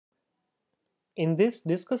In this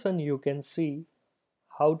discussion, you can see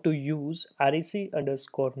how to use rec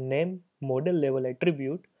underscore name model level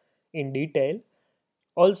attribute in detail.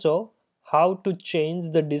 Also, how to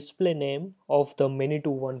change the display name of the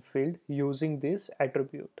Many2one field using this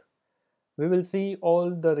attribute. We will see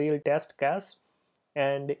all the real test case,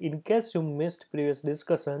 and in case you missed previous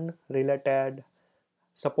discussion related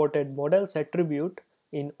supported models attribute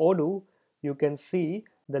in Odoo, you can see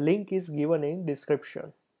the link is given in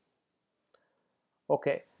description.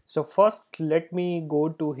 Okay, so first let me go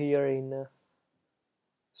to here in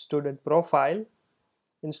student profile.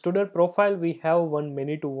 In student profile we have one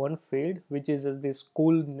Many2one field which is the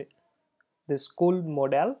school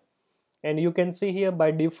model, and you can see here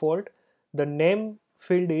by default the name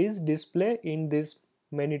field is display in this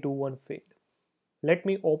Many2one field. Let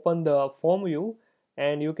me open the form view,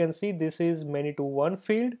 and you can see this is Many2one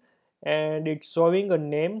field and it's showing a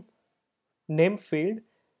name field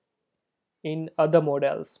in other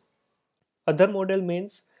models. Other model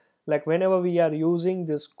means like whenever we are using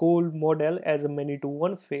this school model as a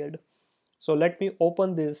Many2one field. So let me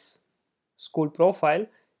open this school profile.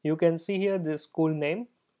 You can see here this school name.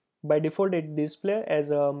 By default it display as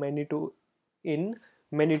a Many2 in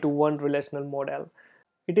Many2one relational model.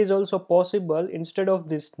 It is also possible instead of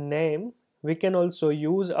this name we can also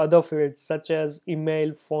use other fields such as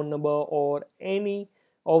email, phone number, or any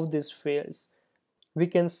of these fields. We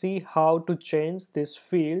can see how to change this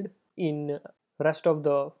field in rest of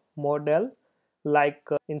the model. Like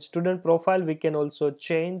in student profile we can also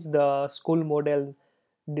change the school model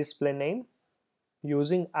display name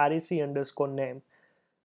using rec underscore name.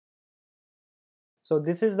 So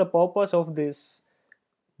this is the purpose of this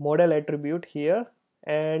model attribute here,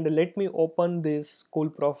 and let me open this school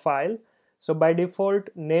profile. So by default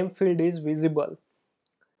name field is visible.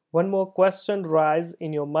 One more question rise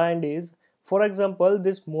in your mind is, for example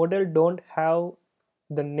this model don't have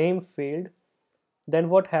the name field, then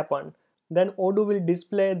what happened? Then Odoo will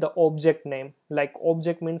display the object name. Like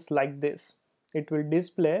object means like this, it will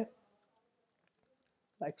display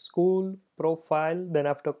like school profile, then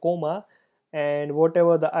after comma, and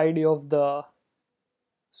whatever the id of the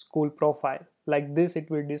school profile, like this it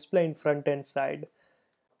will display in front end side.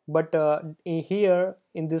 But here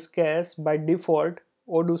in this case by default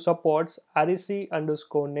Odoo supports rec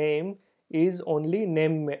underscore name is only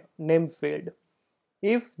name field.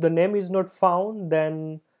 If the name is not found,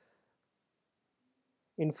 then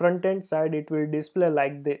in front end side it will display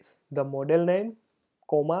like this, the model name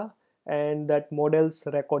comma and that model's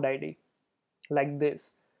record id, like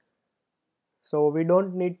this. So we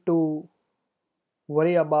don't need to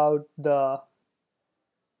worry about the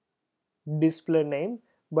display name,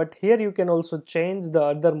 but here you can also change the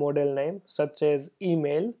other model name such as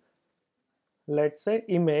email. Let's say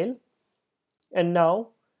email, and now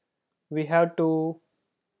we have to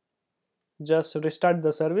just restart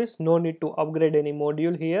the service. No need to upgrade any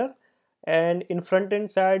module here, and in front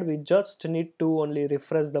end side we just need to only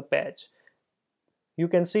refresh the page. You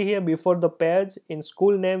can see here before the page in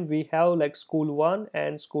school name we have like school 1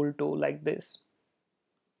 and school 2 like this.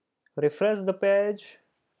 Refresh the page,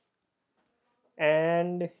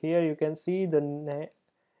 and here you can see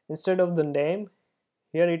instead of the name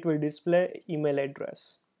here it will display email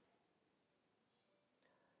address.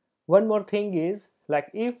 One more thing is, like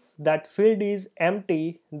if that field is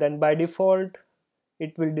empty, then by default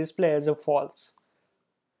it will display as a false.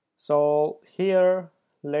 So here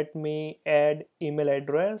let me add email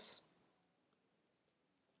address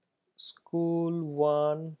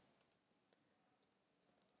school1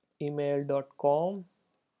 email.com.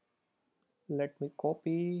 Let me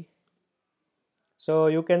copy. So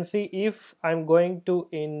you can see if I'm going to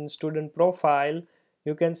in student profile,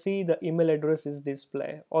 you can see the email address is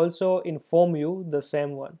display. Also in form view the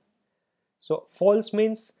same one. So false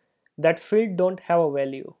means that field don't have a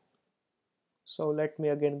value. So let me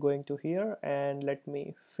again going to here and let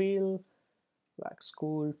me fill like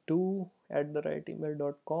school2 at the right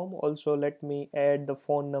email.com. Also let me add the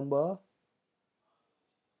phone number.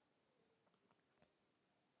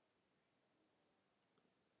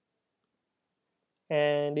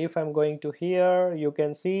 And if I'm going to here, you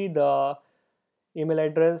can see the email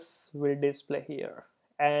address will display here.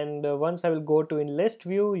 And once I will go to in list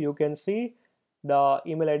view, you can see the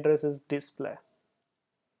email address is display.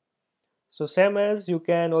 So same as you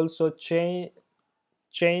can also change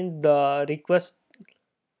the request.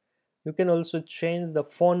 You can also change the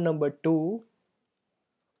phone number too,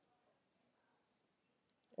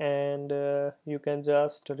 and you can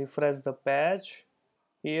just refresh the page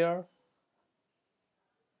here.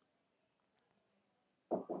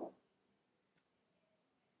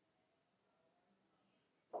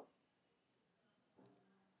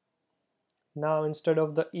 Now instead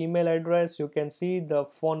of the email address, you can see the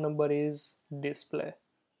phone number is display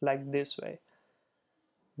like this way.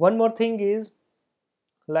 One more thing is,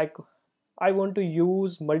 like, I want to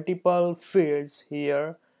use multiple fields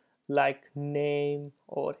here, like name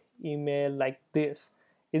or email, like this.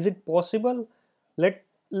 Is it possible?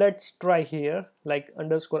 Let's try here, like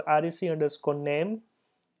underscore rec underscore name,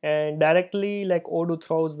 and directly like Odoo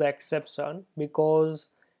throws the exception, because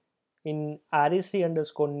in rec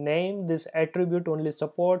underscore name this attribute only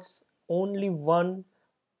supports only one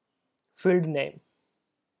field name.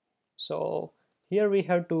 So here we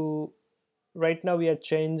have to, right now we are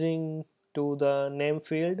changing to the name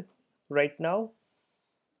field right now,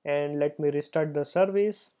 and let me restart the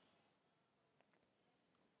service.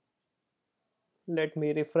 Let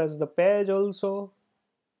me refresh the page also,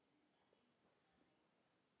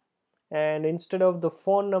 and instead of the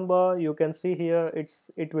phone number, you can see here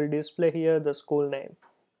it will display here the school name,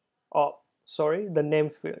 oh sorry, the name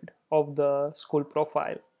field of the school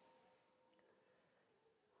profile.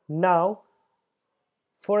 Now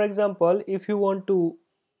for example, if you want to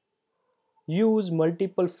use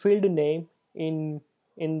multiple field name in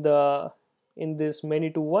the in this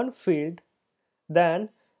Many2one field, then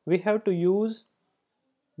we have to use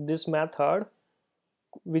this method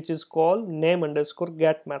which is called name underscore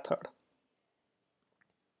get method.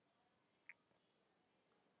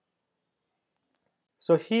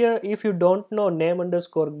 So here, if you don't know name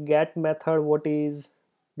underscore get method, what is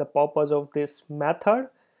the purpose of this method,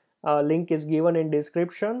 link is given in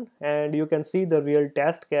description, and you can see the real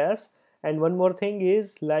test case. And one more thing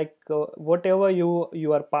is, like, whatever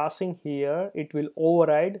you are passing here, it will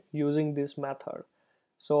override using this method.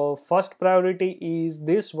 So first priority is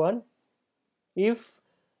this one. If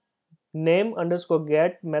name underscore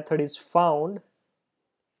get method is found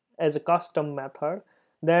as a custom method,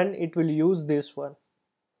 then it will use this one,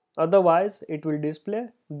 otherwise it will display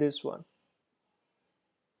this one.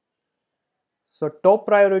 So top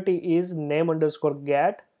priority is name underscore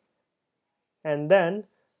get, and then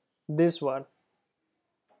this one,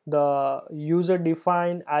 the user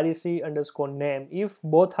defined rec underscore name. If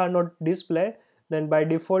both are not display, then by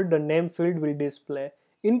default the name field will display.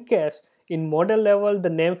 In case in model level the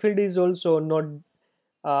name field is also not,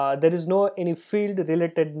 there is no any field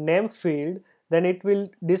related name field, then it will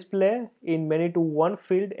display in Many2one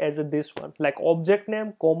field as this one, like object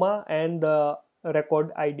name, comma, and the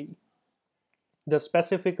record id, the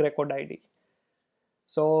specific record id.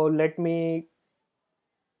 So let me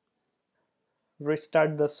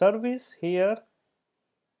restart the service here,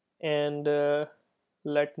 and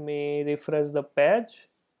let me refresh the page.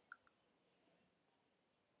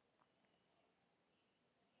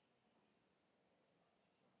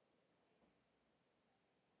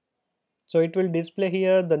 So it will display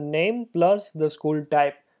here the name plus the school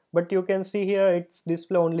type, but you can see here it's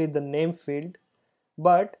display only the name field.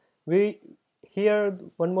 But we here,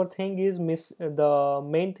 one more thing is the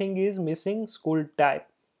main thing is missing school type.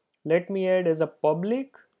 Let me add as a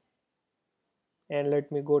public, and let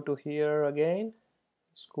me go to here again,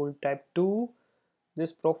 school type 2.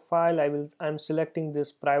 This profile, I'm selecting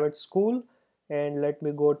this private school, and let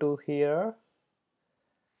me go to here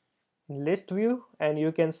list view, and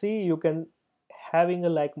you can see you can having a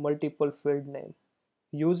like multiple field name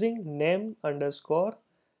using name underscore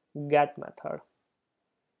get method.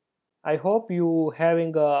 I hope you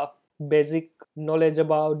having a basic knowledge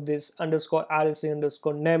about this underscore rec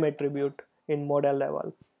underscore name attribute in model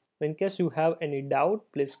level. In case you have any doubt,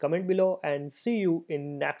 please comment below, and see you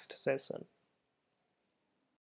in next session.